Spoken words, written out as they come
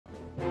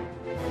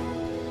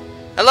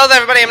Hello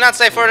there, everybody. I'm not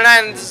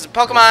Safe49. This is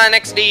Pokemon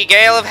XD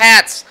Gale of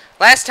Hats.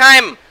 Last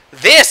time,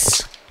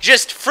 this.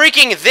 Just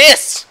freaking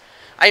this.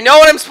 I know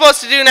what I'm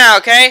supposed to do now,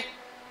 okay?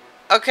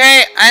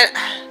 Okay,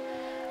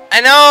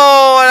 I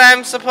know what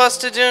I'm supposed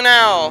to do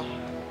now.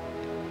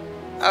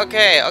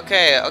 Okay.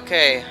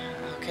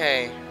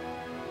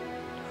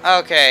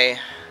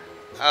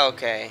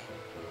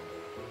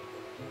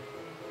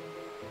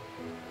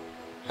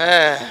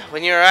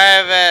 When you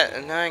arrive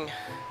at knowing.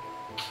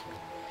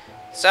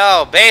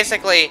 So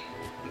basically,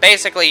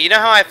 you know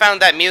how I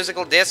found that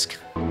musical disc?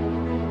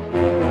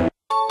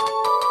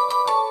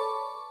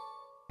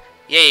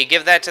 Yeah, you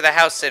give that to the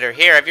house sitter.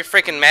 Here, have your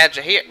freaking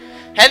magic. Here,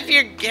 have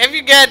your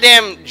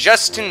goddamn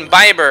Justin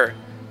Bieber.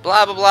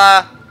 Blah blah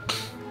blah.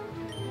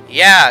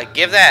 Yeah,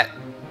 give that.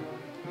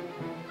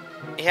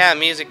 Yeah,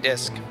 music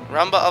disc.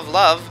 Rumba of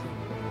Love.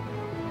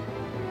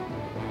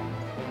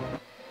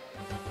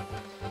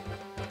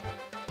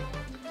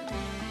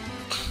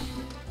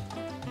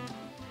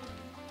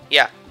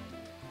 Yeah.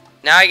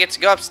 Now I get to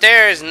go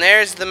upstairs, and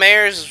there's the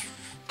mayor's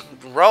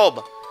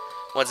robe.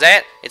 What's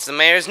that? It's the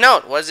mayor's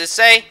note. What does it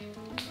say?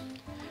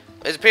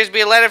 It appears to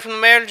be a letter from the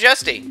mayor to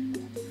Justy.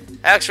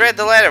 Alex read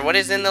the letter. What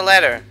is in the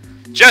letter?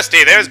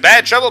 Justy, there's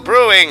bad trouble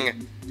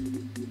brewing.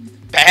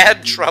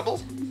 Bad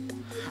trouble?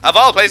 Of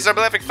all places, our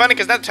Malefic Funny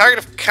is not the target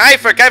of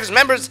Kiefer. Kiefer's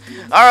members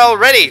are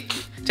already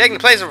taking the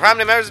place of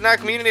prominent members in our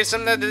community.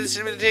 Some of this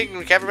is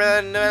taking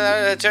Kiefer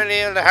eternity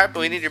in the heart, but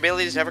we need your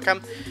abilities to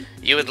overcome.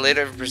 You with the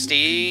letter of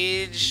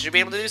prestige should be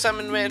able to do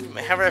something.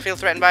 However, I feel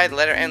threatened by it. The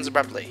letter ends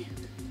abruptly.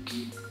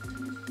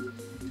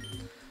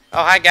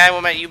 Oh, hi, guy.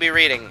 What might you be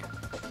reading?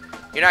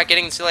 You're not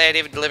getting the silly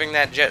idea of delivering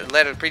that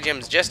letter to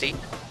Pre-Gym's Justy.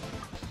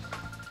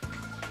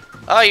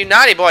 Oh, you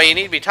naughty boy. You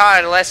need to be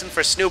taught a lesson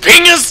for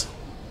snooping.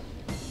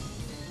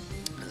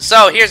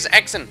 So, here's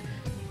Exon.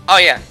 Oh,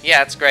 yeah. Yeah,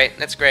 that's great.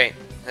 That's great.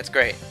 That's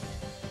great.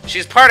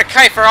 She's part of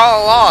Kiefer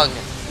all along.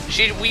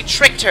 We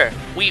tricked her.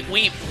 We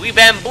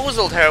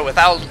bamboozled her with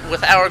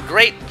our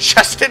great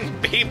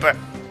Justin Bieber.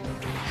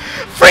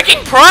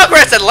 Freaking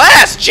progress at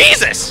last!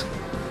 Jesus!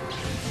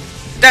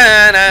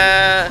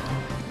 Da-na!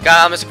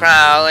 Got Mr.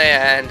 Crowley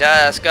and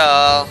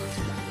Duskull.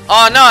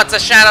 Oh no, it's a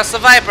Shadow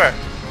Seviper.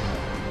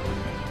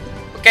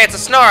 Okay, it's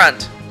a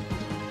Snorunt.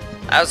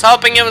 I was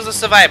hoping it was a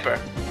Seviper.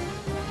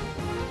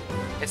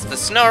 It's the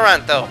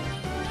Snorunt though.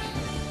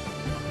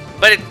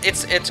 But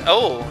it's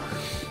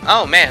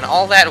oh man,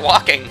 all that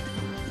walking.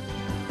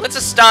 Let's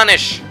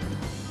Astonish.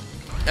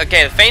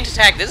 Okay, the Feint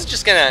Attack. This is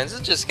just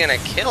gonna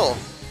kill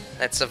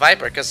that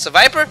Seviper, because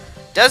Seviper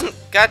doesn't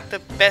got the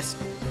best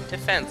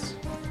defense.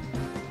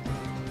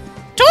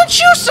 Don't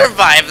you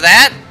survive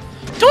that!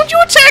 Don't you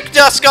attack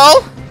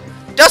Duskull!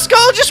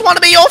 Duskull just want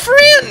to be your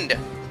friend!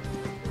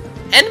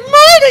 And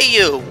murder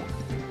you!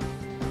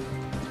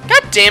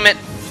 God damn it!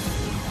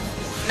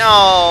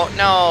 No,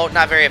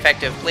 not very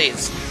effective,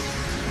 please.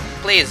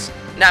 Please,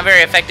 not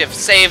very effective.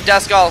 Save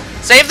Duskull.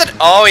 Save the...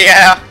 Oh,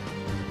 yeah.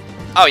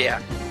 Oh,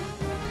 yeah.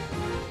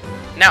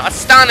 Now,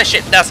 astonish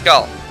it,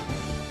 Duskull.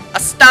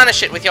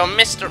 Astonish it with your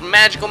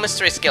magical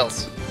mystery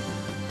skills.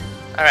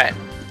 Alright.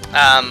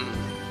 Yeah,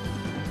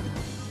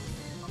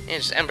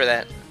 just ember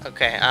that.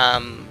 Okay,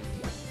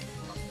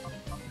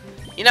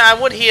 you know, I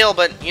would heal,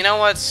 but you know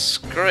what?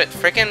 Screw it.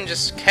 Frickin'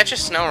 just catch a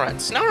Snorunt.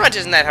 Snorunt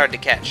isn't that hard to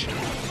catch.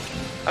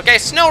 Okay,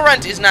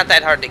 Snorunt is not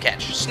that hard to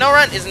catch.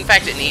 Snorunt is, in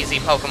fact, an easy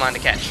Pokemon to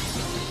catch.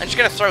 I'm just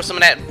gonna throw some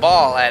of that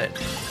ball at it.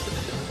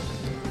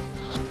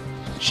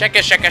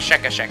 Sheka, sheka,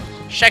 sheka, shek.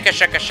 Sheka,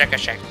 sheka, sheka,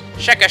 shek.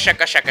 Sheka,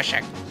 sheka, sheka,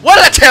 shek. What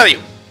did I tell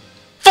you?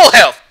 Full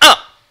health!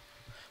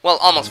 Well,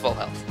 almost full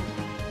health.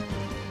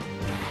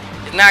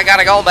 Now I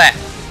gotta go back.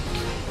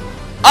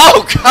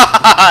 Oh,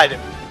 God!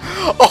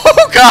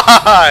 Oh,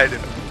 God!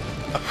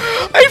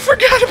 I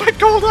forgot about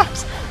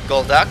Golduck's.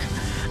 Golduck?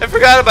 I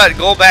forgot about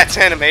Golbat's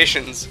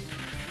animations.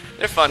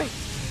 They're funny.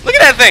 Look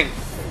at that thing!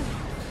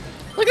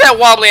 Look at that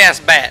wobbly-ass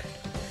bat.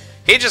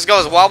 He just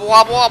goes wobble,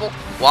 wobble, wobble.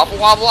 Wobble,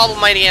 wobble, wobble,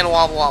 mighty and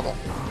wobble, wobble.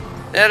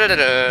 Da -da -da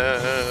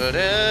 -da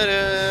 -da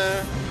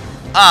 -da.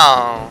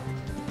 Oh.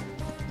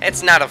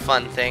 It's not a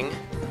fun thing.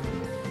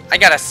 I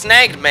got a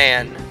snagged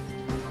man.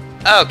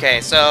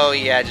 Okay, so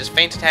yeah, just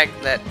Feint Attack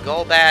that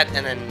Golbat,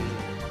 and then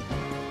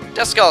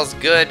Duskull's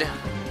good.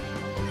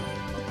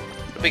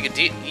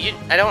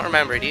 I don't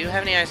remember. Do you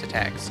have any ice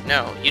attacks?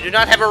 No, you do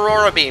not have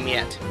Aurora Beam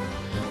yet.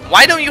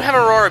 Why don't you have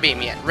Aurora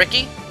Beam yet,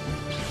 Ricky?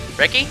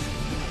 Ricky?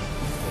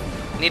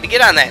 Need to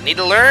get on that. Need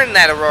to learn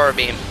that Aurora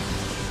Beam.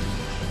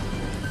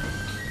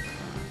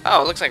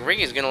 Oh, it looks like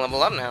Ricky's gonna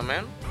level up now,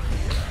 man.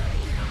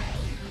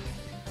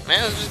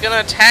 Man, I'm just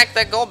gonna attack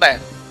that Golbat.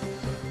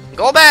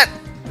 Golbat!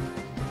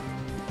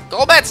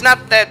 Golbat's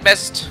not that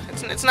best.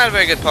 It's not a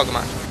very good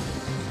Pokemon.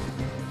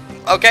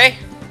 Okay?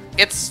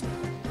 It's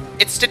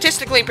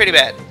statistically pretty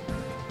bad.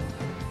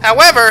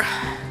 However,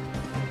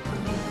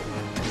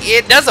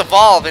 it does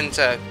evolve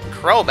into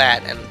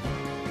Crobat, and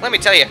let me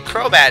tell you,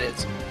 Crobat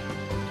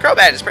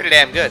is pretty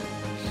damn good.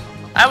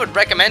 I would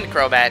recommend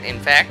Crobat, in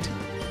fact.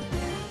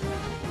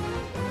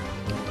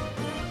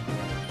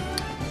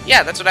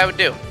 Yeah, that's what I would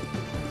do.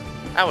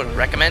 I would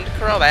recommend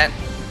Crobat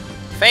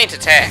Feint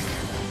attack.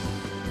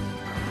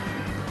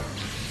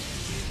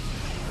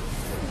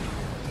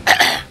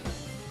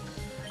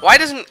 Why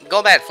doesn't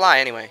Golbat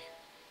fly anyway?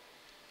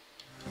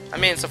 I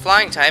mean, it's a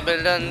flying type, but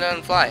it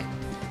doesn't fly.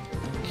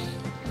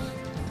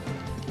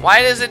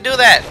 Why does it do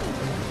that?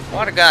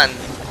 Water gun.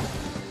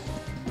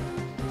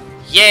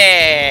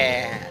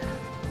 Yeah!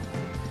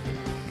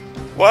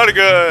 Water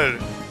gun!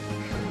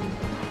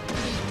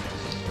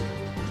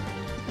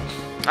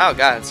 Oh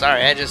god,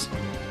 sorry, I just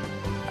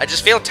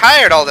feel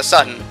tired all of a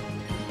sudden.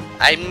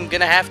 I'm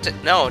gonna have to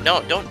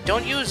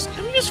don't use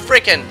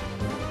frickin'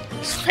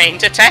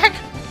 feint attack.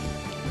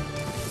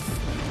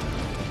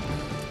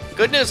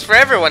 Good news for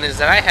everyone is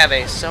that I have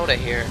a soda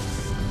here.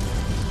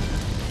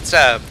 It's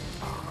a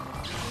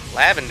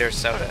lavender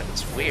soda.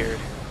 It's weird.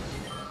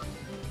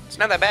 It's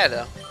not that bad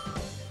though.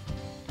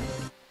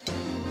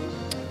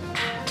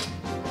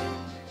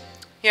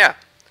 Yeah.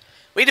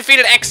 We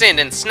defeated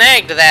Exint and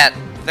snagged that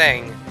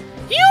thing.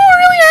 You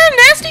really are a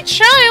nasty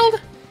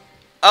child!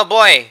 Oh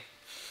boy.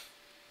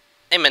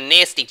 I'm a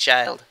nasty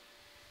child.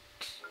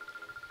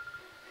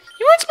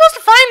 You weren't supposed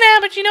to find that,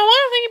 but you know what? I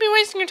don't think you'd be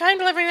wasting your time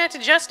delivering that to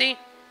Justy.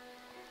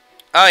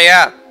 Oh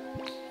yeah.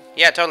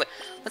 Yeah, totally.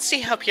 Let's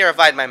see how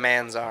purified my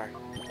mans are.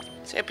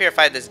 Let's see how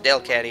purified this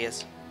Delcat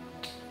is.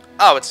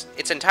 Oh,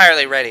 it's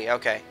entirely ready.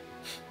 Okay.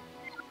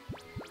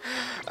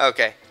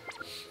 Okay.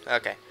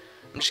 Okay.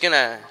 I'm just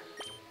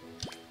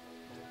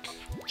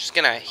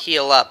gonna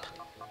heal up.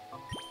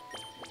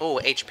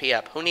 Oh, HP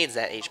up. Who needs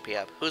that HP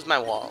up? Who's my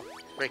wall?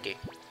 Ricky.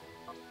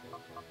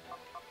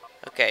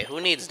 Okay, who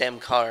needs them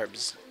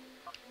carbs?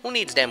 Who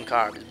needs them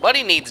carbs?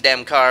 Buddy needs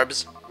them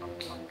carbs.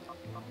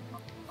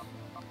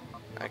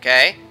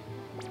 Okay.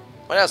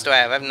 What else do I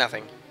have? I have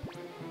nothing.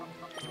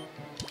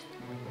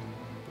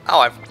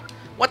 Oh,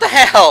 what the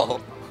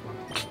hell?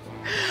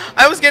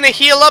 I was gonna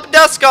heal up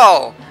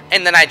Duskull!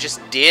 And then I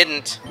just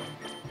didn't.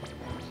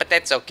 But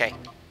that's okay.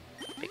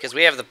 Because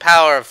we have the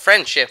power of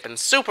friendship and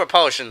super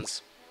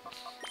potions.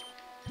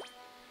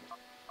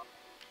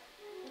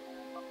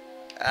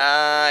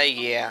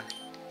 Yeah.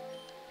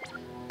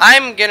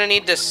 I'm gonna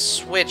need to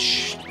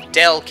switch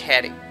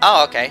Delcat.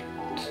 Oh, okay.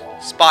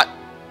 Spot.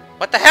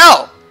 What the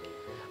hell?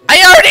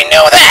 I already knew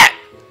that!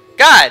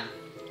 God.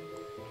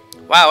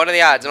 Wow, what are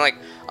the odds? I'm like,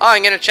 oh,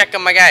 I'm gonna check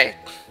on my guy.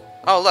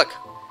 Oh, look.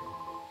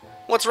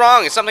 What's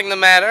wrong? Is something the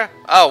matter?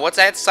 Oh, what's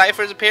that?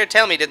 Ciphers appear?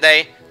 Tell me, did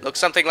they look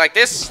something like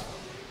this?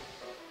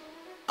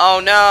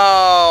 Oh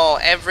no!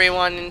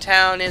 Everyone in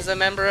town is a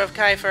member of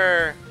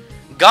Kiefer.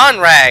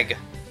 Gonrag!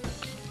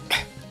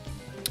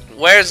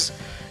 Where's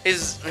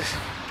his...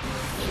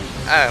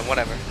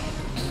 whatever.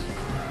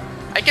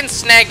 I can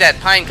snag that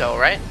Pineco,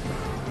 right?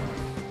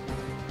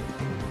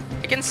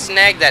 I can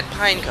snag that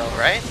Pineco,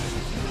 right?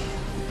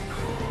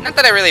 Not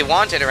that I really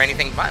want it or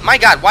anything. My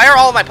god, why are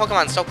all of my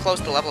Pokemon so close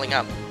to leveling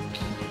up?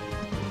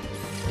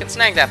 I can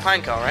snag that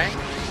Pineco, right?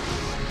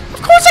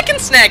 Of course I can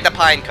snag the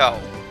Pineco!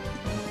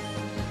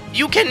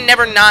 You can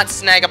never not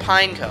snag a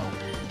Pineco.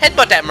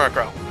 Headbutt that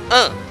Murkrow.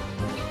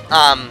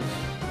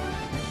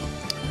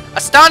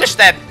 Astonish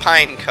that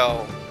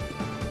Pineco.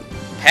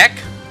 Peck?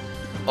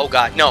 Oh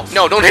god, no,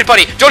 no, don't hit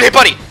Buddy! Don't hit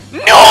Buddy!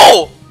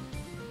 No!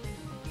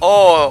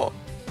 Oh,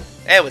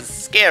 that was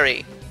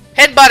scary.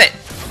 Headbutt it!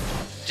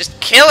 Just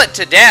kill it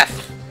to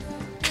death.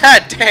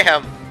 God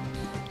damn.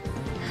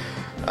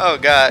 Oh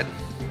god.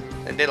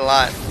 That did a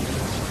lot.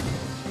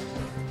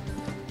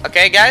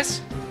 Okay,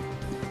 guys.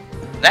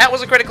 That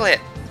was a critical hit.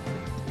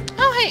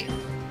 Oh, hey.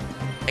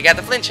 I got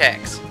the flinch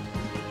axe.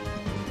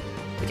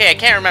 Okay, I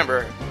can't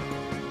remember.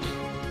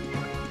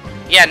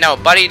 Yeah, no,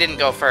 Buddy didn't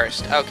go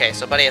first. Okay,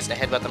 so Buddy has to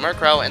headbutt the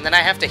Murkrow, and then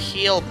I have to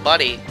heal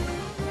Buddy.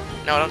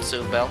 No, don't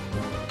soothe Bell.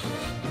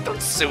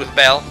 Don't soothe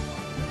Bell.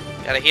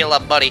 Gotta heal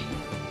up Buddy.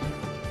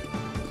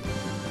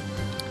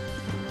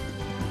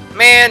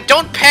 Man,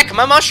 don't peck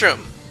my mushroom!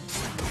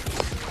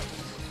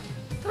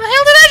 What the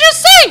hell did I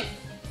just say?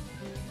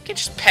 You can't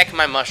just peck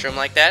my mushroom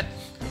like that.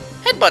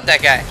 Headbutt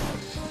that guy.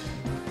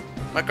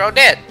 Murkrow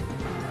dead.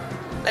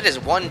 That is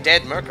one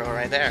dead Murkrow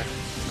right there.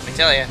 Let me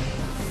tell you.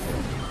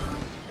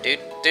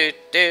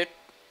 Dude.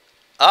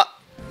 Oh,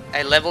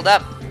 I leveled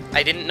up.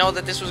 I didn't know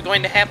that this was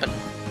going to happen.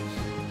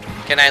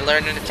 Can I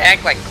learn an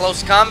attack like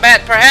Close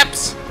Combat,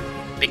 perhaps?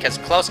 Because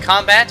Close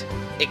Combat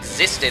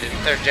existed in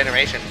 3rd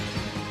generation.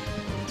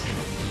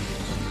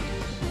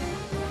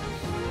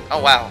 Oh,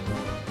 wow.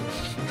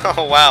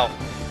 Oh, wow.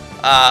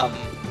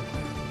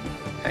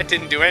 That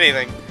didn't do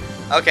anything.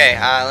 Okay,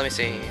 let me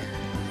see.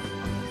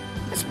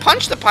 Let's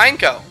punch the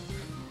Pineco.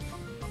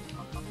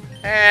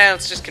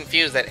 Let's just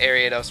confuse that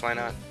Ariados, why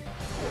not?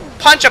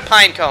 Punch a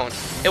pine cone.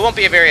 It won't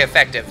be very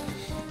effective.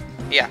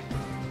 Yeah.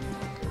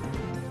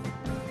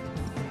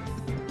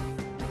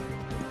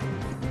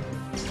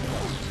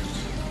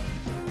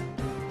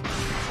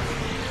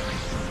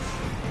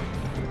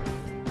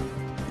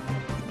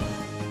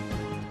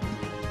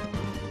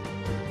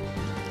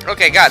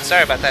 Okay, God,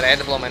 sorry about that. I had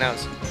to blow my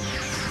nose.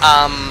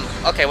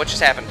 Okay, what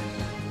just happened?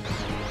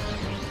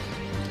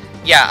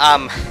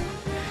 Yeah,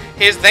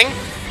 here's the thing.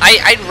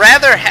 I'd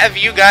rather have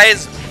you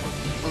guys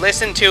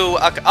listen to...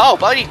 oh,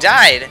 Buddy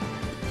died.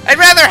 I'd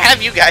rather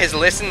have you guys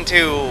listen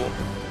to,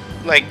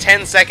 like,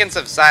 10 seconds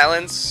of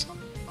silence,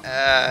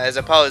 as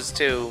opposed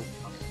to,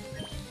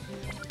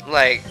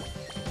 like,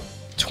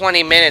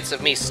 20 minutes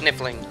of me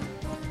sniffling.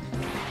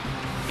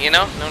 You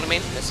know what I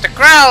mean? Mr.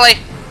 Crowley!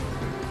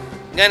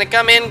 Gonna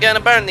come in, gonna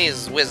burn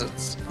these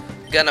wizards.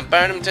 Gonna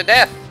burn them to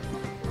death.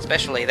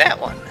 Especially that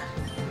one.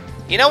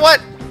 You know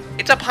what?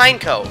 It's a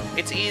pineco.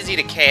 It's easy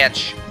to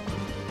catch.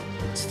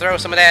 Let's throw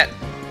some of that.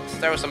 Let's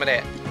throw some of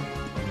that.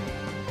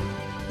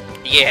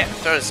 Yeah,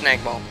 throw the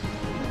snag ball.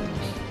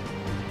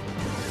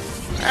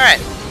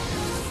 Alright.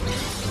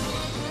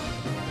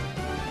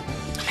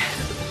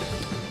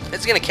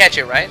 It's gonna catch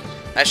it, right?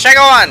 I shake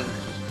a 1.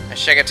 I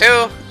shake a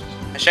 2.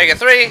 I shake a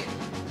 3.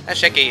 I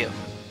shake a U.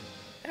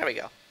 There we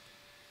go.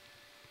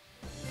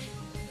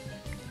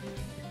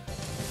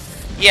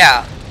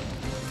 Yeah.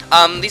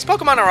 These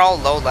Pokemon are all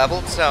low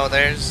leveled, so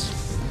there's...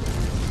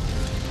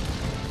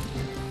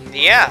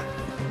 Yeah.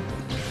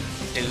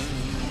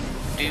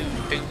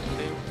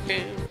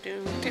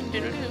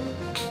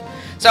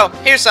 So,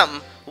 here's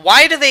something.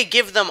 Why do they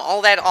give them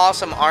all that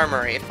awesome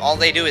armor if all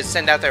they do is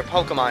send out their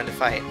Pokemon to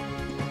fight?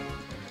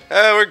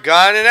 Oh, we're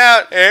gone and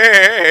out.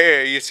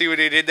 Hey, you see what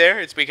he did there?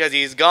 It's because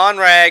he's gone,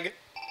 Rag.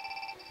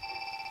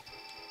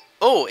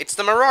 Oh, it's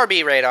the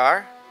Mirorb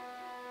radar.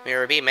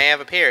 Mirorb may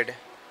have appeared.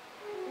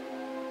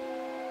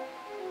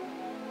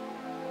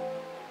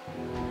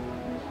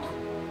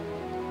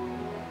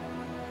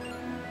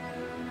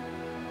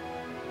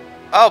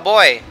 Oh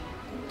boy.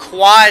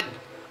 Quad.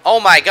 Oh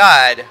my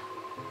god.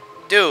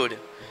 Dude.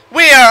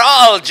 We are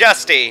all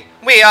Justy.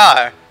 We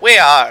are. We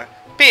are.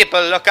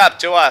 People look up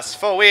to us,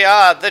 for we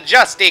are the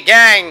Justy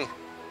Gang.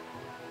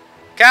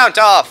 Count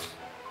off.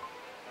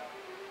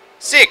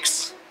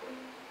 6,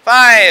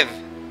 5,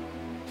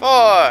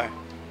 4,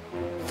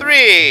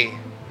 3,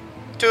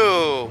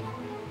 2,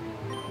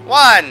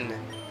 1.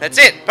 That's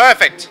it.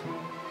 Perfect.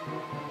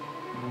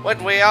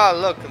 What we all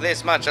look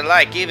this much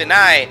alike, even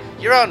I,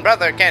 your own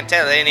brother, can't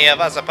tell any of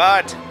us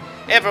apart.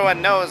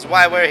 Everyone knows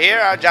why we're here.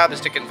 Our job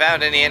is to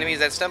confound any enemies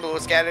that stumble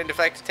or scatter and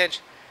deflect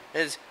attention.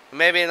 Is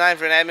maybe in line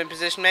for an admin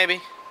position, maybe?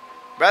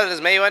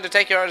 Brothers, may you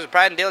undertake your orders with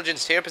pride and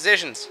diligence to your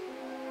positions.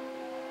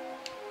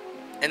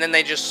 And then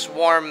they just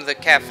swarm the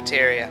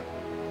cafeteria.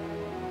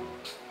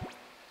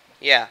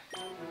 Yeah.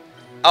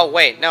 Oh,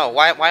 wait, no.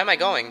 Why am I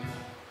going?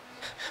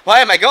 Why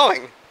am I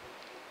going?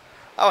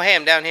 Oh, hey,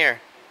 I'm down here.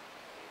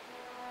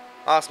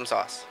 Awesome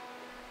sauce.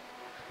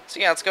 So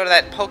yeah, let's go to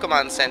that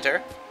Pokemon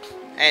Center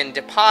and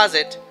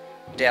deposit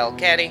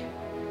Delcatty.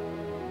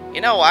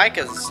 You know why?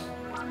 Because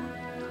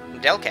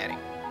Delcatty.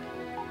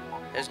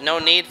 There's no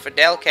need for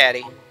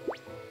Delcatty.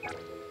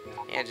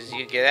 Yeah, just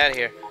you get out of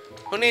here.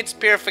 Who needs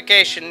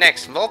purification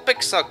next?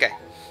 Vulpix? Okay.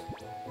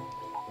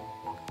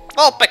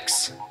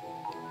 Vulpix!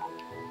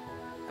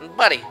 And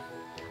Buddy.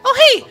 Oh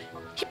hey!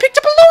 He picked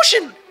up a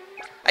lotion!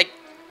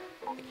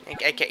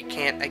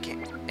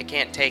 I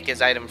can't take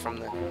his item from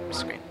the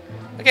screen.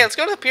 Okay, let's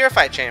go to the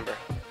Purify Chamber.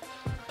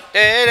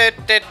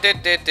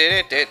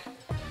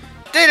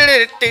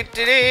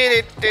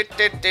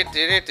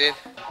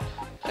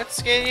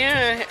 Let's get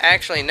you.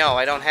 Actually, no,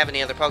 I don't have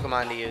any other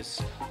Pokemon to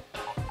use.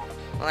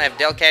 Well, I have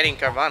Delcatty and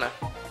Carvana.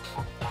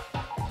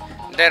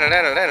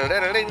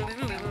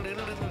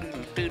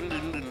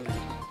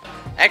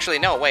 Actually,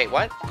 no, wait,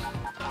 what?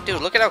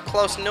 Dude, look at how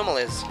close Numel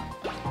is.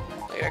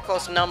 Look at how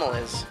close Numel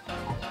is.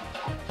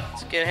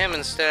 Let's get him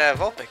instead of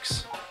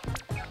Vulpix.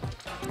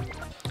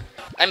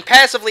 I'm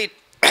passively...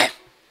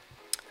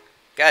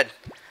 God.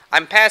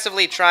 I'm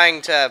passively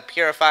trying to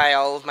purify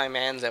all of my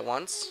mans at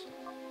once.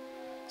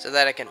 So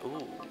that I can...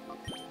 Ooh.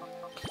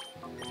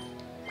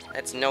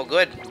 That's no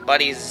good.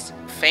 Buddy's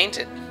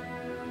fainted.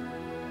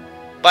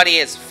 Buddy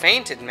is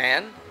fainted,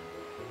 man.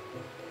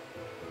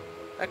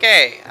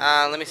 Okay,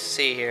 let me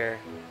see here.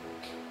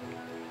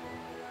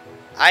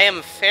 I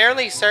am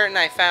fairly certain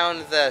I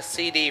found the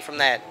CD from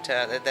that,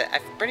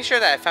 I'm pretty sure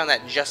that I found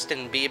that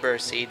Justin Bieber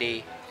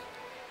CD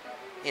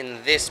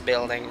in this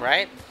building,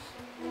 right?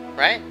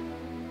 Right?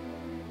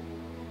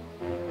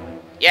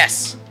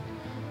 Yes!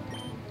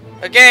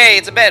 Okay,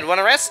 it's a bed.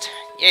 Wanna rest?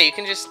 Yeah, you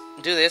can just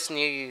do this and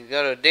you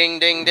go to ding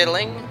ding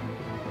diddling,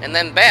 and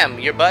then bam,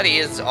 your buddy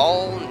is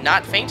all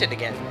not fainted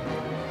again.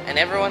 And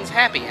everyone's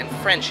happy, and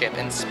friendship,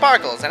 and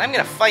sparkles, and I'm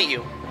gonna fight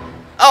you.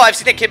 Oh, I've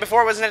seen that kid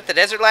before, wasn't it at the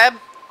desert lab?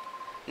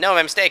 No,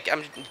 my mistake.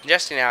 I'm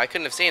Justy now. I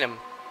couldn't have seen him.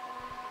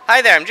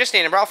 Hi there, I'm Justy,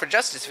 and I'm all for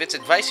justice. If it's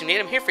advice you need,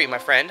 I'm here for you, my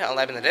friend. I'll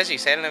lab in the desert, you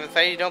said, and I'm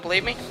afraid you don't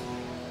believe me?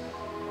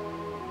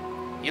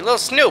 You little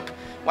snoop.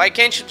 Why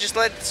can't you just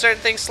let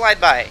certain things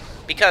slide by?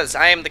 Because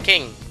I am the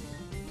king.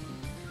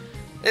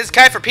 This is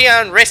Kai for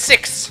Peon, race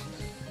 6.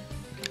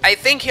 I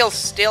think he'll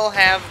still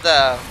have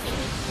the...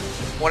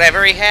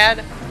 whatever he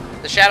had.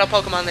 The shadow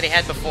Pokemon that he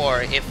had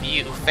before if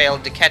you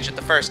failed to catch it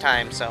the first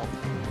time, so...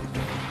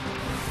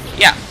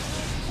 yeah.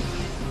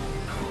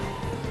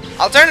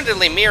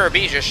 Alternatively, Mirorb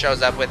just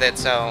shows up with it,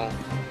 so...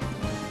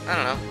 I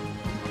don't know.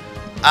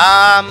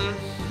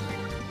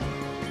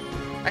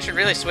 I should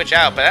really switch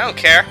out, but I don't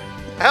care.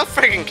 I don't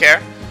freaking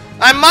care.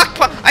 I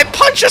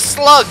punch a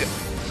slug!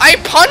 I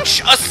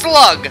punch a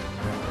slug!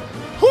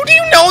 Who do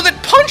you know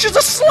that punches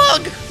a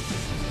slug?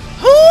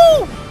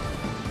 Who?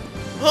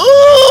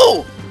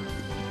 Who?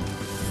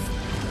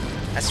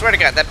 I swear to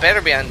God, that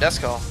better be on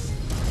Duskull.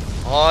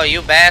 Oh,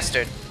 you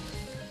bastard.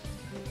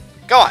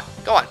 Go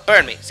on,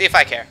 burn me. See if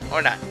I care,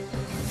 or not.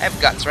 I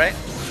have guts, right?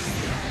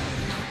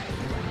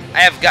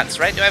 I have guts,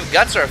 right? Do I have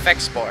guts or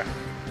effect spore?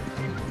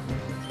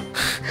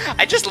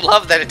 I just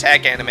love that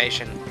attack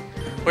animation.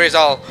 Where he's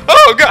all,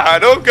 oh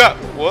God,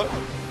 what?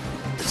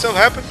 Did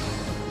something happen?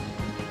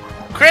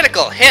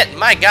 Critical hit,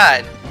 my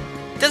God.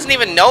 Doesn't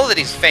even know that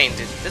he's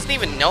fainted. Doesn't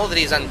even know that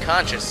he's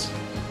unconscious.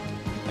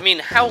 I mean,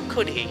 how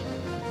could he?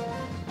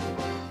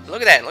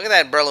 Look at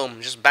that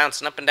Breloom just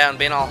bouncing up and down,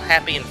 being all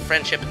happy and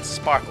friendship and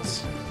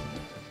sparkles.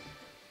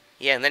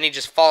 Yeah, and then he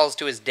just falls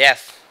to his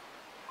death.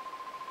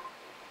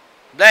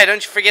 Bleh,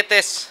 don't you forget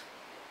this.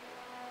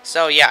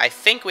 So yeah, I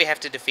think we have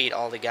to defeat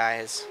all the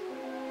guys.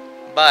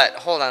 But,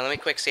 hold on, let me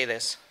quick see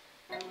this.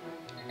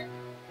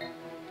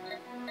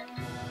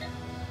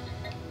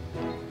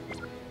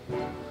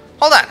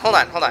 Hold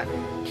on.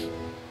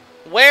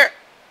 Where...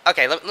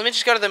 Okay, let me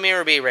just go to the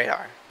Mirror B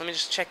radar. Let me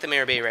just check the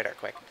Mirror B radar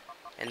quick.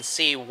 And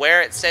see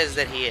where it says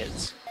that he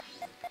is.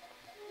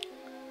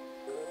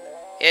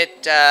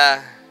 It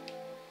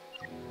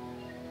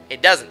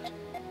doesn't.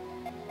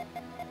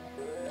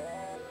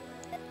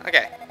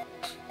 Okay.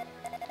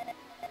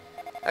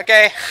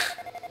 Okay.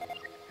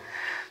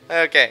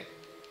 Okay.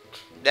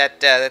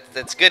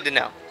 That's good to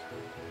know.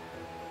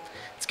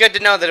 It's good to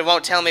know that it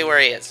won't tell me where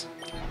he is.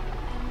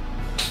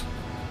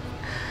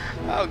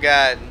 Oh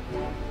God.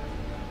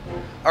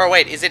 Or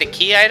wait, is it a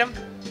key item?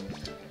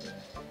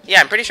 Yeah,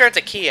 I'm pretty sure it's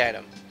a key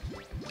item.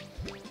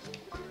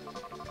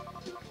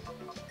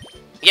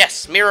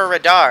 Yes, Mirror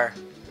Radar.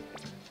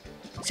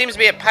 Seems to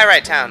be at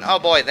Pyrite Town. Oh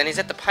boy, then he's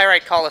at the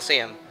Pyrite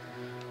Coliseum.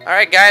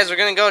 Alright guys, we're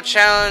gonna go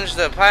challenge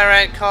the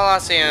Pyrite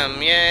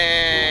Coliseum.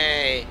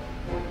 Yay!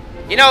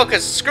 You know,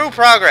 cause screw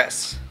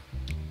progress.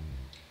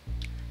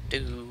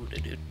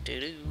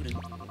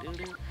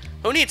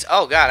 Who needs...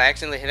 Oh God, I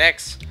accidentally hit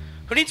X.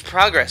 Who needs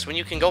progress when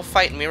you can go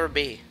fight Mirror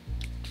B?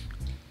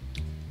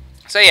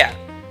 So yeah,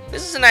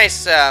 this is a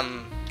nice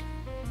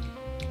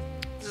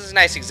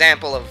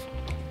example of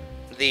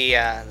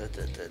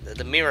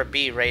the Mirror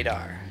B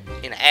radar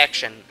in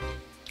action.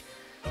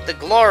 The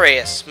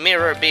glorious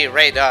Mirror B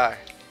radar.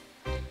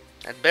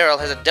 That barrel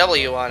has a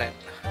W on it.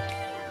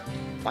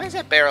 Why does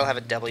that barrel have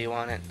a W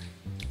on it?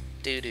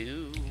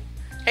 Doo-doo.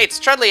 Hey, it's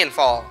Trudlian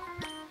Fall.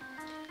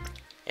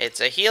 It's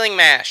a healing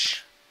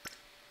mash.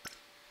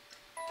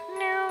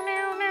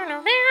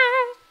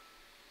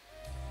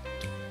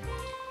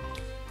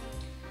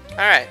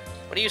 Alright,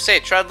 what do you say,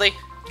 Trudley?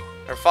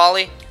 Or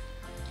Folly?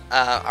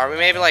 Are we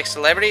maybe like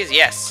celebrities?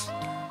 Yes.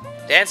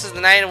 Dances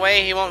the night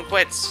away, he won't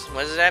quit.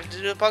 What does it have to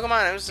do with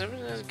Pokemon? It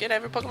was get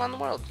every Pokemon in the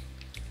world.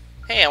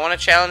 Hey, I want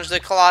to challenge the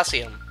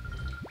Colosseum.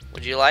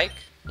 Would you like?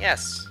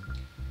 Yes.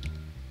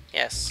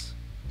 Yes.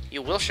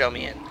 You will show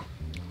me in.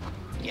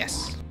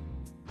 Yes.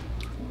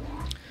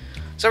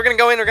 So we're going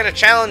to go in, we're going to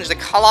challenge the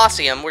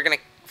Colosseum. We're going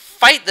to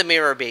fight the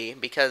Mirror Bee,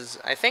 because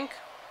I think...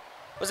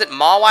 Was it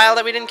Mawile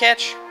that we didn't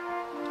catch?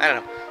 I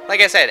don't know. Like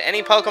I said,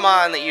 any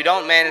Pokemon that you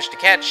don't manage to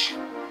catch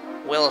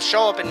will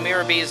show up in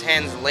Mirror Bee's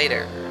hands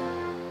later.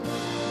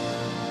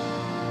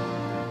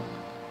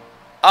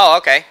 Oh,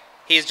 okay.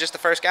 He's just the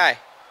first guy.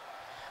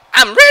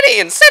 I'm ready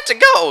and set to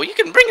go! You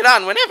can bring it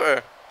on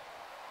whenever!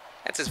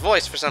 That's his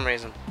voice for some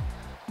reason.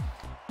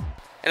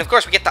 And of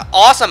course we get the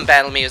awesome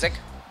battle music.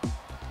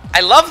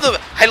 I love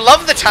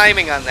the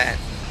timing on that.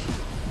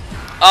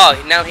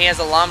 Oh, now he has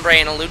a Lombre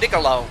and a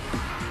Ludicolo.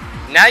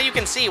 Now you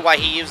can see why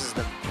he uses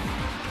them.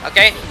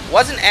 Okay?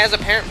 Wasn't as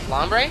apparent with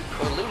Lombre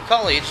or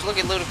Ludicolo. You just look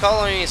at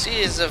Ludicolo and you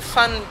see it's a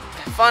fun,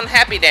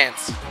 happy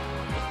dance.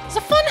 It's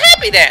a fun,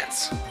 happy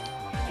dance!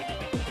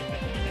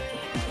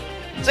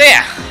 So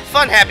yeah,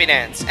 fun, happy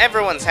dance.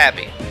 Everyone's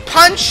happy.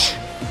 Punch!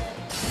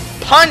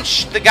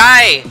 Punch the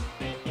guy!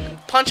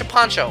 Punch a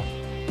Poncho.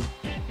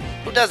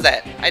 Who does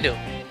that? I do.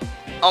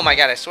 Oh my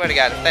God, I swear to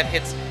God, if that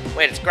hits...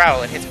 Wait, it's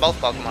Growl. It hits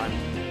both Pokemon.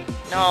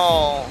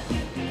 No.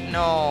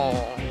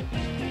 No.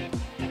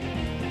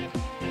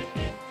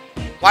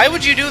 Why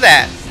would you do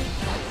that?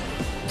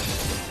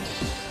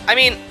 I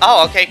mean...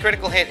 Oh, okay,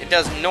 critical hit. It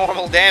does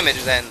normal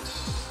damage then.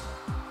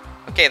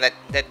 Okay, that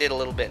did a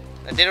little bit.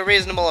 That did a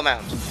reasonable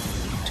amount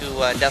to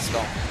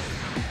Duskull.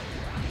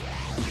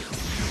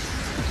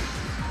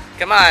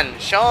 Come on,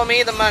 show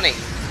me the money.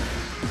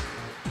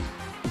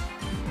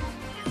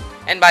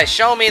 And by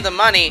show me the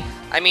money,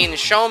 I mean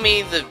show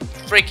me the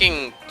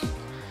freaking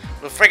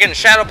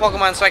shadow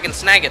Pokemon so I can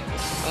snag it.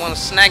 I want to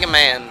snag a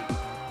man.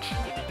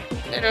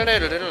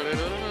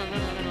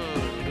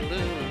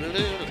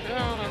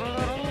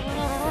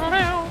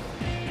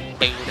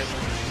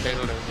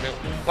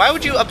 Why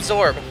would you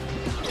absorb?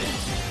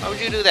 Why would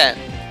you do that?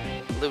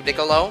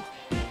 Ludicolo?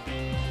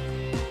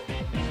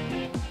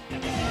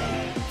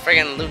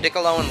 Friggin'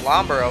 Ludicolo and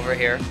Lombre over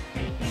here.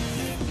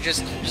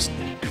 Just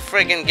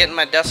friggin' getting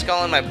my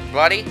Duskull in my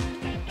body?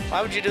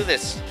 Why would you do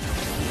this?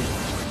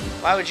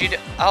 Why would you do...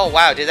 Oh,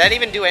 wow. Did that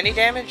even do any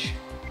damage?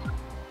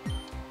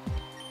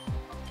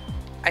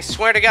 I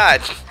swear to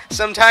God.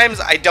 Sometimes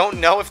I don't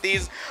know if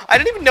these... I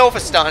don't even know if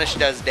Astonish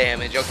does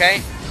damage,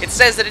 okay? It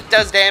says that it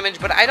does damage,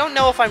 but I don't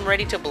know if I'm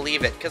ready to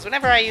believe it. Because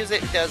whenever I use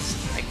it, it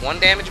does, like, 1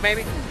 damage,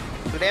 maybe?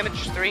 2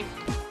 damage? 3?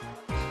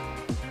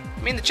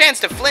 I mean, the chance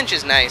to flinch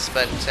is nice,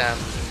 but,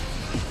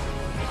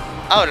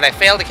 Oh, did I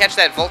fail to catch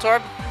that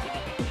Voltorb?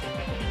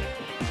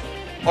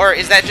 Or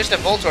is that just a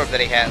Voltorb that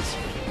he has?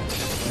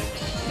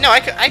 No, I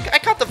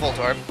caught the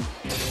Voltorb.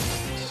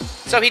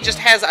 So he just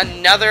has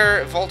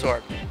another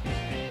Voltorb.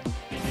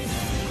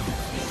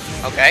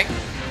 Okay.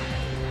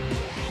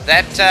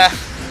 That's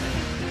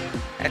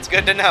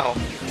good to know.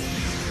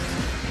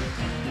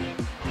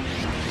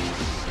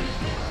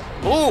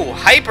 Ooh,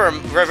 Hyper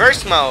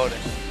Reverse Mode.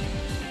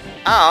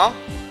 Oh.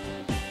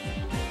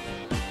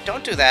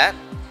 Don't do that.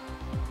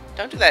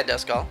 Don't do that,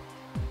 Duskull.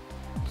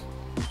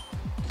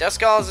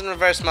 Duskull is in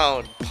reverse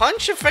mode.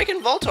 Punch a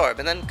freaking Voltorb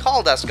and then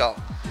call Duskull.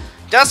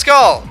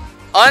 Duskull!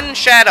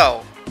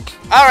 Unshadow!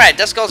 Alright,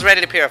 Duskull's ready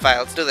to purify.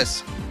 Let's do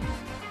this.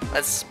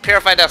 Let's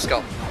purify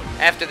Duskull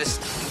after this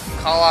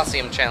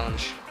Colosseum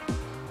challenge.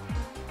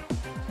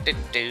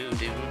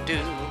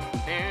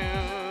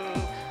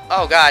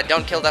 Oh god,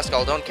 don't kill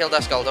Duskull, don't kill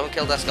Duskull, don't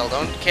kill Duskull,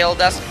 don't kill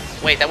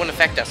Duskull. Wait, that wouldn't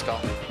affect Duskull.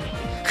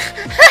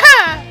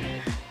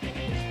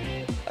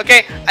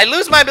 Okay, I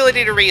lose my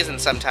ability to reason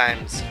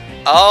sometimes.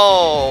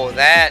 Oh,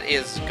 that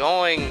is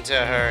going to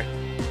hurt.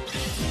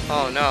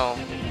 Oh no.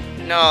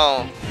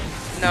 No.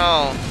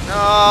 No.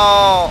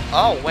 No.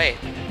 Oh, wait.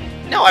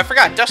 No, I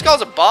forgot.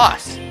 Duskull's a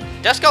boss.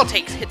 Duskull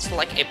takes hits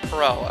like a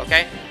pro,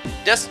 okay?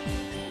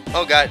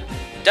 Oh god.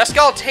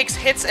 Duskull takes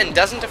hits and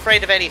doesn't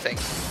afraid of anything.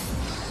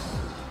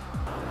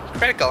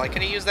 Critical. I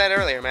could have used that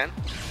earlier, man.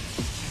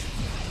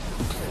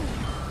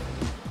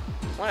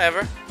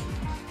 Whatever.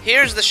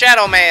 Here's the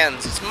Shadow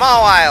Mans. It's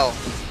Mawile.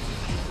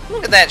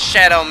 Look at that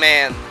Shadow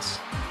Mans.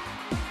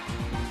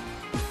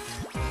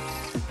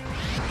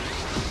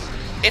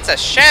 It's a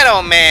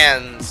Shadow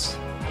Mans.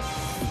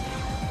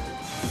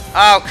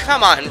 Oh,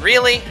 come on.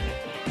 Really?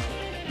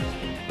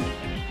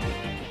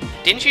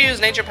 Didn't you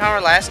use Nature Power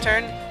last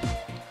turn?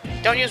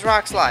 Don't use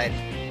Rock Slide.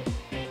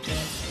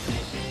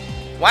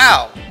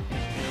 Wow.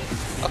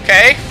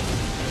 Okay.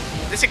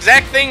 This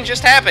exact thing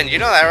just happened. You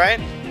know that, right?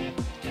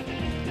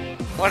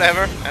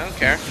 Whatever. I don't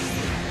care.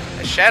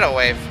 A Shadow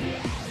Wave.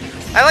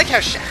 I like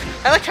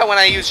how when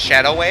I use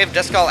Shadow Wave,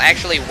 Duskull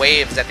actually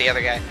waves at the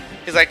other guy.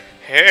 He's like,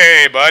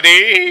 "Hey,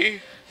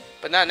 buddy."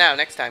 But not now.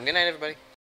 Next time. Good night, everybody.